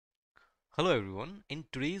Hello everyone. In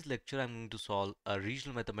today's lecture, I'm going to solve a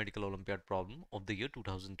regional mathematical Olympiad problem of the year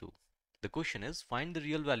 2002. The question is find the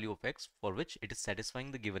real value of x for which it is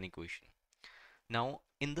satisfying the given equation. Now,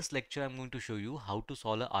 in this lecture, I'm going to show you how to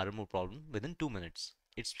solve a RMO problem within 2 minutes.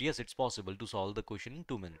 It's possible to solve the question in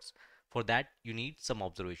 2 minutes. For that, you need some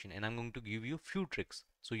observation and I'm going to give you few tricks.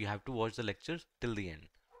 So you have to watch the lecture till the end.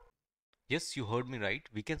 Yes, you heard me right.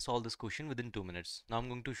 We can solve this question within 2 minutes. Now I'm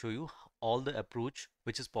going to show you all the approach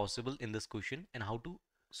which is possible in this question and how to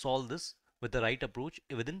solve this with the right approach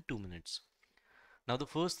within 2 minutes. Now the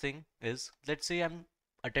first thing is, let's say I'm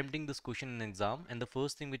attempting this question in an exam and the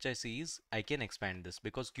first thing which I see is I can expand this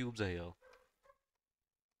because cubes are here.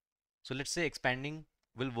 So let's say expanding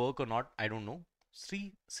will work or not, I don't know.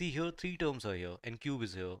 See here, three terms are here and cube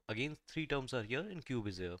is here. Again, three terms are here and cube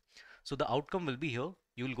is here. So the outcome will be here.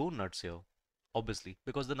 You will go nuts here, obviously,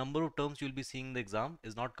 because the number of terms you'll be seeing in the exam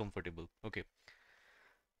is not comfortable. Okay.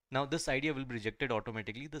 Now this idea will be rejected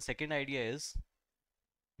automatically. The second idea is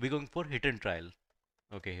we're going for hit and trial.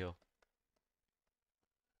 Okay, here.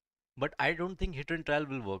 But I don't think hit and trial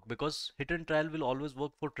will work because hit and trial will always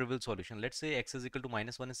work for trivial solution. Let's say x is equal to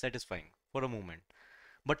 -1 is satisfying for a moment.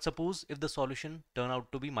 But suppose if the solution turn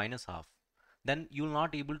out to be -half, then you'll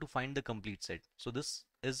not able to find the complete set. So this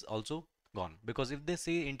is also gone because if they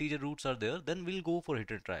say integer roots are there, then we'll go for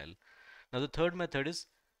hit and trial. Now the third method is,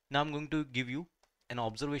 now I'm going to give you an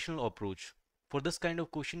observational approach. For this kind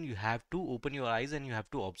of question, you have to open your eyes and you have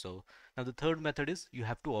to observe. Now the third method is you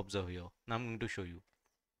have to observe here. Now I'm going to show you.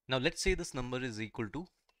 Now let's say this number is equal to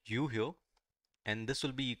u here and this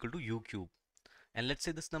will be equal to u cube. And let's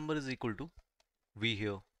say this number is equal to v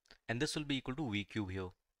here and this will be equal to v cube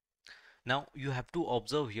here. Now you have to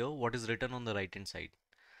observe here what is written on the right hand side.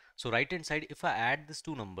 So right hand side, if I add these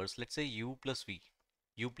two numbers, let's say u plus v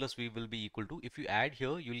will be equal to, if you add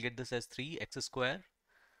here, you will get this as 3x square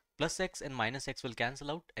plus x and minus x will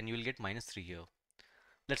cancel out and you will get -3 here.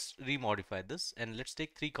 Let's remodify this and let's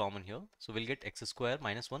take 3 common here. So we'll get x square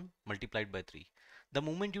minus 1 multiplied by 3. The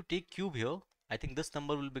moment you take cube here, I think this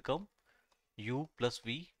number will become u plus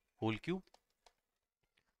v whole cube.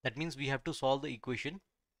 That means we have to solve the equation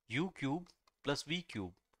u cube plus v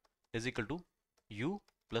cube is equal to u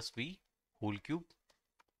plus v whole cube.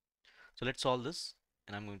 So let's solve this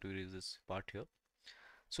and I'm going to erase this part here.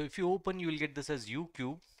 So if you open, you will get this as u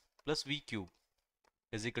cube plus v cube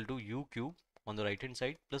is equal to u cube on the right hand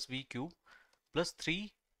side plus v cube plus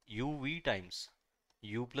 3 uv times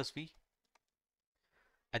u plus v.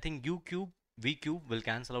 I think u cube v cube will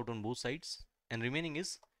cancel out on both sides and remaining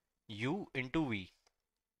is u into v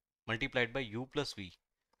multiplied by u plus v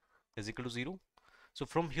is equal to 0. So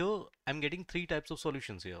from here I'm getting three types of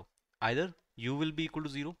solutions here. Either u will be equal to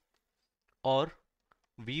 0 or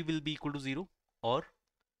v will be equal to 0 or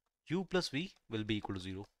u plus v will be equal to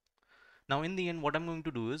 0. Now in the end what I'm going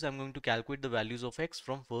to do is I'm going to calculate the values of x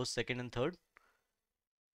from first, second and third.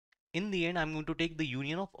 In the end I'm going to take the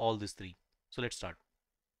union of all these three. So let's start.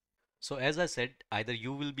 So as I said, either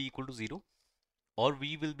u will be equal to 0 or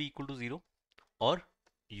v will be equal to 0 or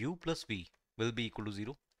u plus v will be equal to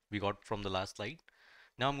 0. We got from the last slide.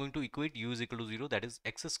 Now I'm going to equate u is equal to 0, that is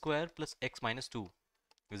x square plus x minus 2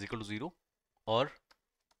 is equal to 0 or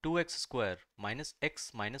 2x square minus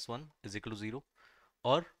x minus 1 is equal to 0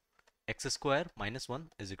 or x square minus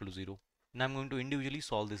 1 is equal to 0. Now I'm going to individually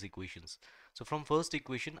solve these equations. So from first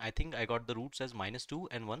equation, I think I got the roots as -2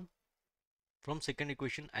 and 1. From second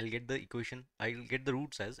equation, I'll get the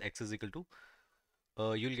roots as x is equal to,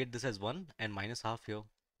 you'll get this as 1 and -half here.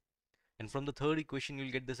 And from the third equation,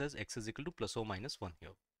 you'll get this as x is equal to plus or minus 1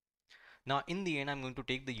 here. Now in the end, I'm going to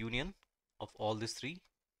take the union of all these three,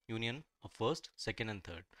 union of first, second and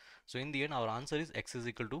third. So in the end, our answer is x is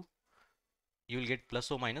equal to, you will get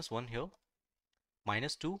plus or minus 1 here,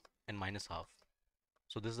 -2 and -half.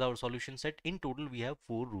 So this is our solution set. In total, we have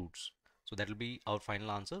 4 roots. So that will be our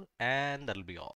final answer and that will be all.